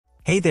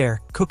Hey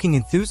there, cooking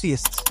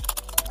enthusiasts!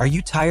 Are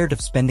you tired of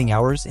spending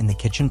hours in the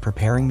kitchen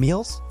preparing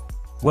meals?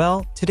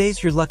 Well,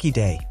 today's your lucky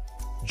day.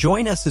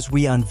 Join us as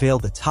we unveil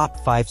the top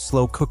 5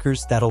 slow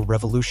cookers that'll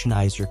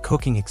revolutionize your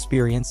cooking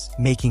experience,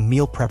 making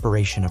meal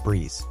preparation a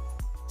breeze.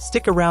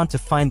 Stick around to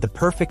find the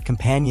perfect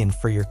companion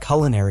for your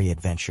culinary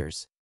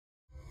adventures.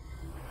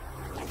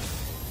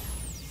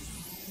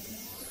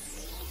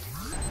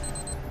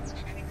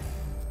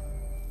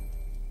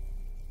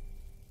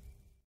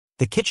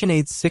 The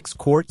KitchenAid's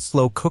 6-quart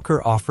slow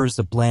cooker offers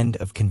a blend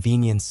of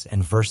convenience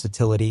and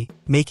versatility,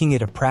 making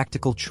it a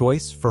practical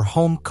choice for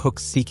home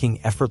cooks seeking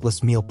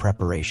effortless meal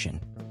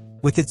preparation.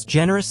 With its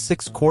generous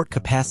 6-quart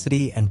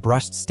capacity and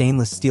brushed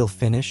stainless steel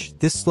finish,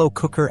 this slow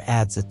cooker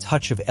adds a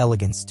touch of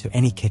elegance to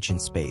any kitchen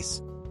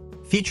space.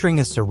 Featuring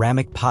a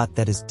ceramic pot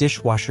that is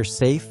dishwasher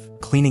safe,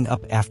 cleaning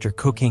up after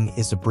cooking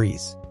is a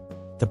breeze.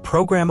 The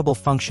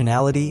programmable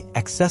functionality,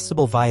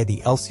 accessible via the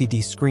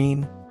LCD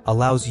screen,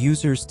 allows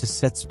users to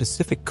set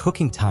specific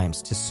cooking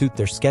times to suit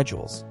their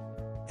schedules.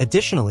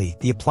 Additionally,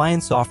 the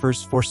appliance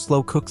offers 4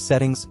 slow cook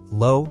settings: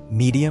 low,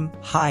 medium,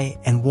 high,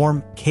 and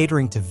warm,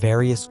 catering to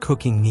various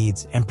cooking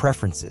needs and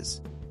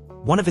preferences.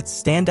 One of its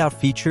standout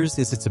features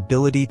is its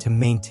ability to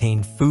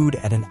maintain food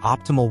at an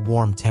optimal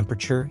warm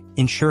temperature,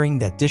 ensuring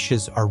that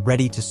dishes are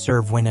ready to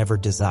serve whenever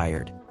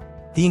desired.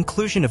 The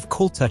inclusion of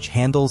cool-touch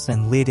handles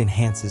and lid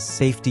enhances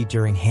safety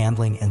during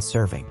handling and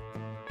serving.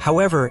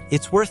 However,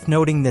 it's worth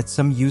noting that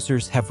some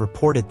users have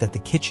reported that the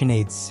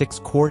KitchenAid's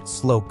 6-quart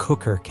slow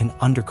cooker can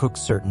undercook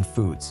certain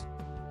foods.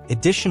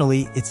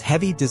 Additionally, its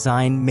heavy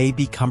design may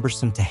be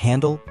cumbersome to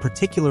handle,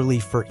 particularly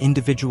for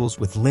individuals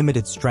with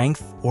limited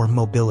strength or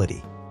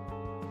mobility.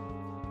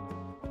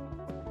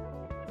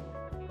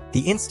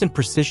 The Instant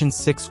Precision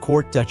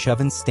 6-quart Dutch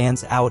oven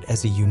stands out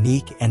as a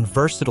unique and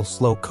versatile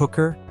slow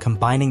cooker,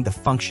 combining the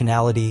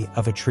functionality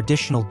of a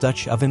traditional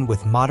Dutch oven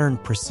with modern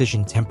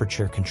precision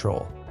temperature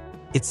control.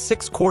 Its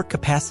 6-quart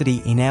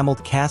capacity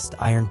enameled cast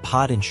iron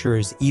pot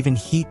ensures even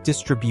heat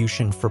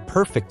distribution for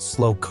perfect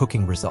slow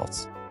cooking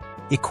results.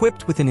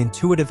 Equipped with an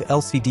intuitive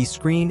LCD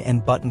screen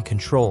and button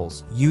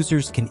controls,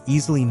 users can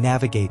easily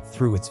navigate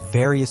through its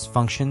various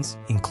functions,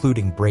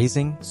 including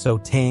braising,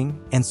 sautéing,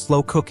 and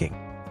slow cooking.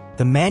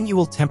 The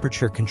manual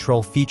temperature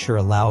control feature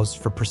allows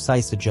for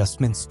precise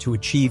adjustments to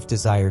achieve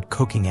desired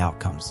cooking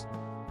outcomes.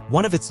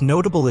 One of its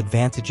notable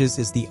advantages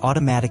is the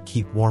automatic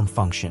keep warm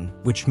function,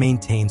 which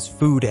maintains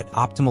food at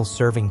optimal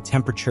serving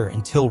temperature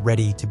until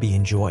ready to be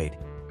enjoyed.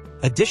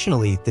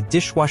 Additionally, the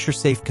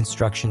dishwasher-safe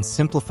construction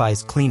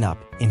simplifies cleanup,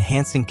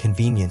 enhancing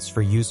convenience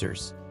for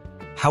users.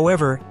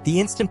 However, the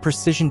Instant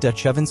Precision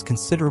Dutch oven's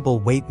considerable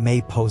weight may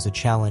pose a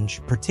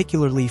challenge,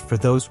 particularly for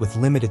those with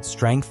limited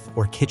strength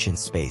or kitchen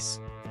space.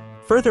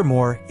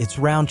 Furthermore, its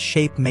round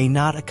shape may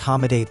not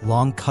accommodate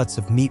long cuts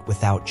of meat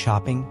without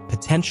chopping,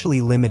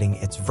 potentially limiting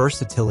its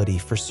versatility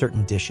for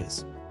certain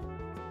dishes.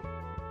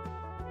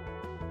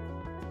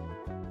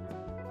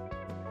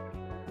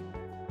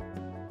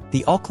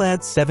 The All-Clad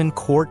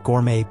 7-quart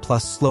Gourmet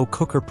Plus slow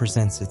cooker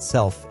presents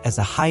itself as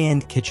a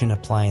high-end kitchen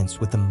appliance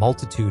with a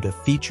multitude of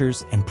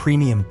features and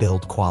premium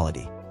build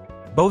quality.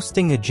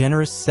 Boasting a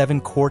generous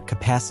 7-quart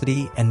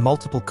capacity and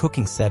multiple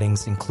cooking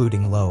settings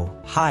including low,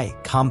 high,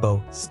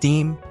 combo,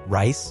 steam,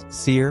 rice,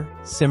 sear,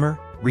 simmer,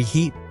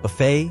 reheat,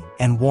 buffet,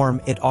 and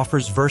warm, it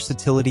offers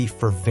versatility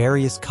for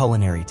various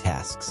culinary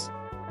tasks.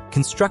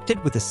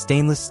 Constructed with a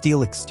stainless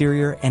steel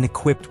exterior and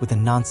equipped with a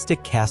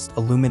non-stick cast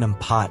aluminum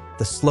pot,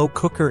 the slow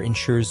cooker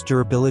ensures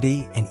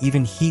durability and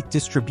even heat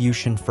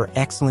distribution for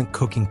excellent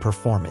cooking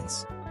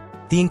performance.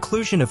 The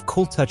inclusion of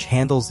cool-touch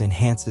handles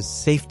enhances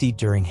safety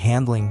during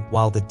handling,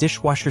 while the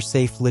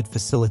dishwasher-safe lid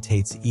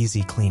facilitates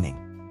easy cleaning.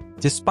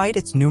 Despite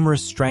its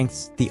numerous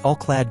strengths, the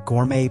All-Clad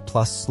Gourmet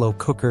Plus slow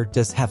cooker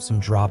does have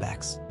some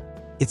drawbacks.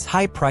 Its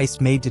high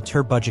price may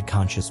deter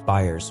budget-conscious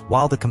buyers,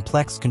 while the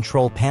complex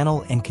control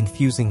panel and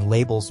confusing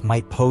labels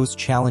might pose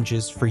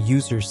challenges for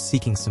users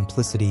seeking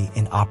simplicity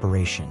in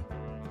operation.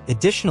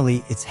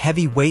 Additionally, its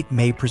heavy weight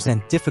may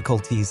present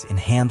difficulties in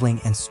handling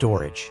and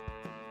storage.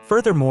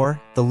 Furthermore,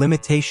 the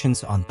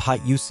limitations on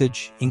pot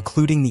usage,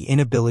 including the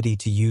inability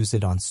to use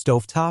it on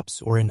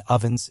stovetops or in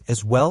ovens,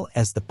 as well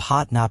as the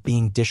pot not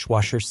being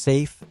dishwasher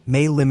safe,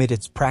 may limit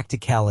its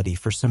practicality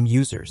for some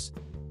users.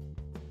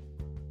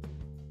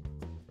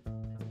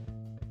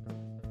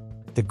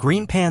 The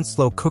Green Pan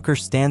slow cooker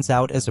stands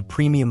out as a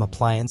premium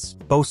appliance,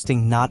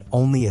 boasting not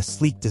only a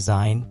sleek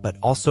design but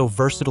also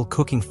versatile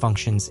cooking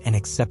functions and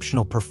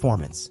exceptional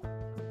performance.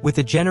 With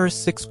a generous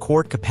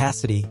 6-quart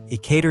capacity,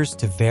 it caters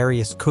to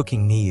various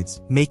cooking needs,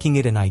 making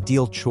it an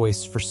ideal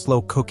choice for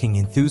slow cooking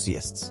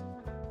enthusiasts.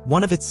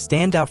 One of its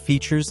standout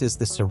features is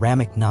the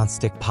ceramic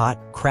nonstick pot,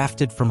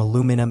 crafted from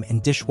aluminum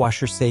and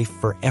dishwasher-safe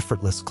for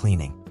effortless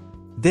cleaning.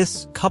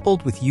 This,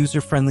 coupled with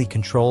user-friendly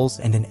controls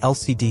and an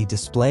LCD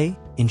display,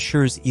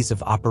 ensures ease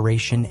of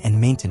operation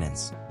and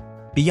maintenance.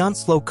 Beyond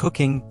slow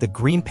cooking, the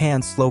Green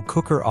Pan slow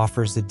cooker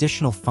offers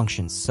additional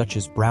functions such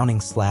as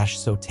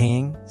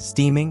browning/sautéing,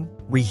 steaming,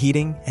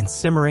 reheating, and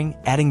simmering,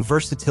 adding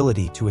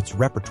versatility to its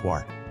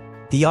repertoire.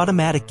 The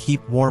automatic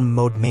keep warm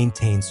mode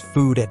maintains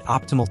food at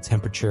optimal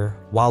temperature,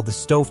 while the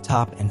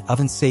stovetop and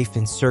oven-safe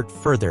insert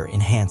further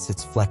enhance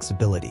its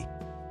flexibility.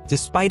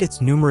 Despite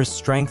its numerous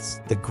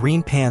strengths, the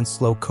Green Pan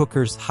slow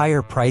cooker's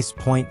higher price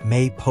point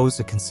may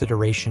pose a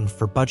consideration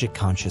for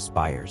budget-conscious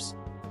buyers.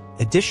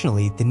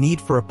 Additionally, the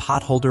need for a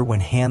pot holder when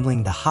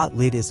handling the hot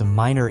lid is a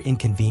minor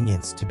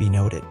inconvenience to be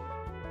noted.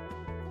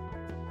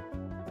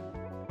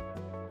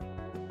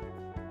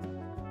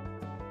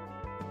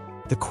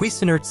 The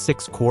Cuisinart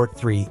 6-quart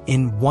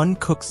 3-in-1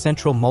 Cook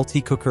Central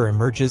Multi-Cooker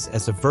emerges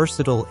as a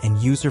versatile and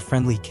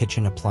user-friendly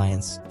kitchen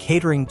appliance,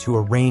 catering to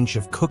a range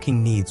of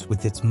cooking needs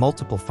with its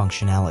multiple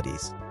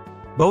functionalities.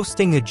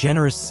 Boasting a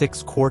generous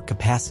 6-quart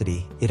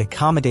capacity, it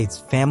accommodates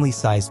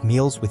family-sized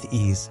meals with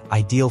ease,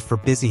 ideal for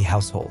busy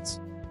households.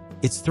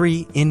 Its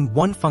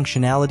 3-in-1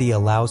 functionality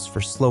allows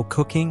for slow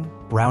cooking,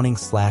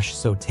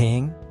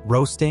 browning/sautéing,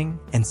 roasting,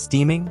 and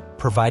steaming,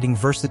 providing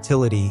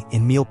versatility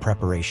in meal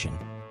preparation.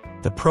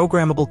 The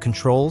programmable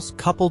controls,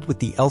 coupled with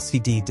the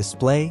LCD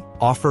display,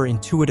 offer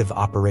intuitive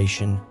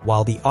operation,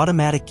 while the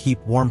automatic keep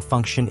warm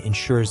function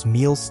ensures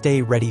meals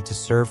stay ready to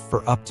serve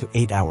for up to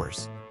 8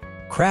 hours.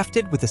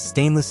 Crafted with a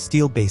stainless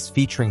steel base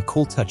featuring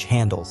cool touch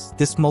handles,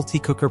 this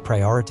multi-cooker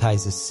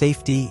prioritizes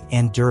safety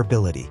and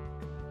durability.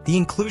 The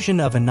inclusion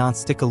of a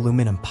non-stick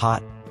aluminum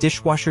pot,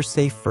 dishwasher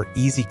safe for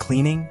easy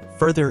cleaning,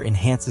 further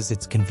enhances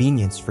its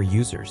convenience for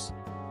users.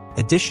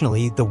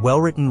 Additionally, the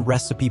well-written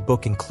recipe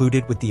book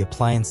included with the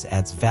appliance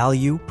adds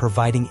value,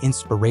 providing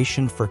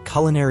inspiration for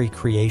culinary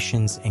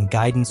creations and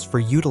guidance for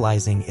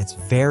utilizing its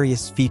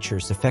various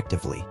features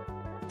effectively.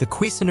 The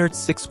Cuisinart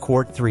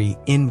 6-quart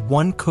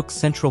 3-in-1 Cook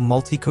Central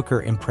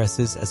Multi-Cooker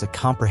impresses as a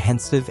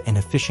comprehensive and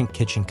efficient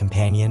kitchen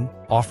companion,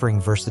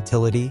 offering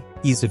versatility,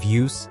 ease of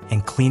use,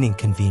 and cleaning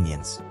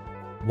convenience.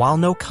 While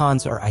no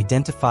cons are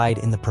identified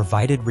in the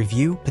provided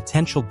review,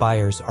 potential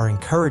buyers are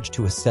encouraged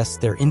to assess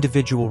their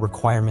individual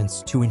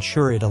requirements to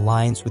ensure it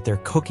aligns with their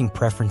cooking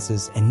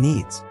preferences and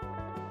needs.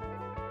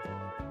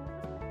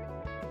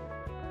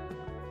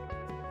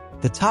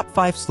 The top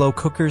 5 slow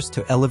cookers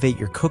to elevate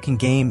your cooking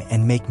game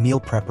and make meal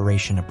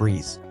preparation a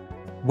breeze.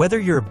 Whether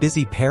you're a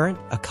busy parent,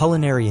 a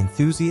culinary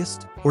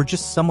enthusiast, or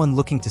just someone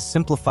looking to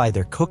simplify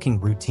their cooking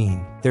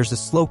routine, there's a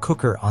slow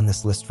cooker on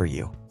this list for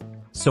you.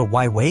 So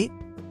why wait?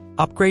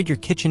 Upgrade your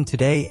kitchen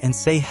today and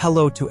say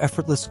hello to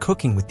effortless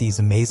cooking with these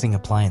amazing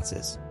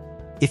appliances.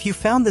 If you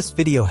found this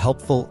video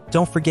helpful,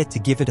 don't forget to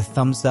give it a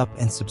thumbs up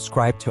and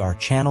subscribe to our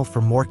channel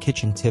for more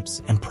kitchen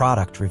tips and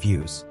product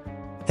reviews.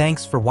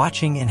 Thanks for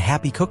watching and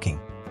happy cooking!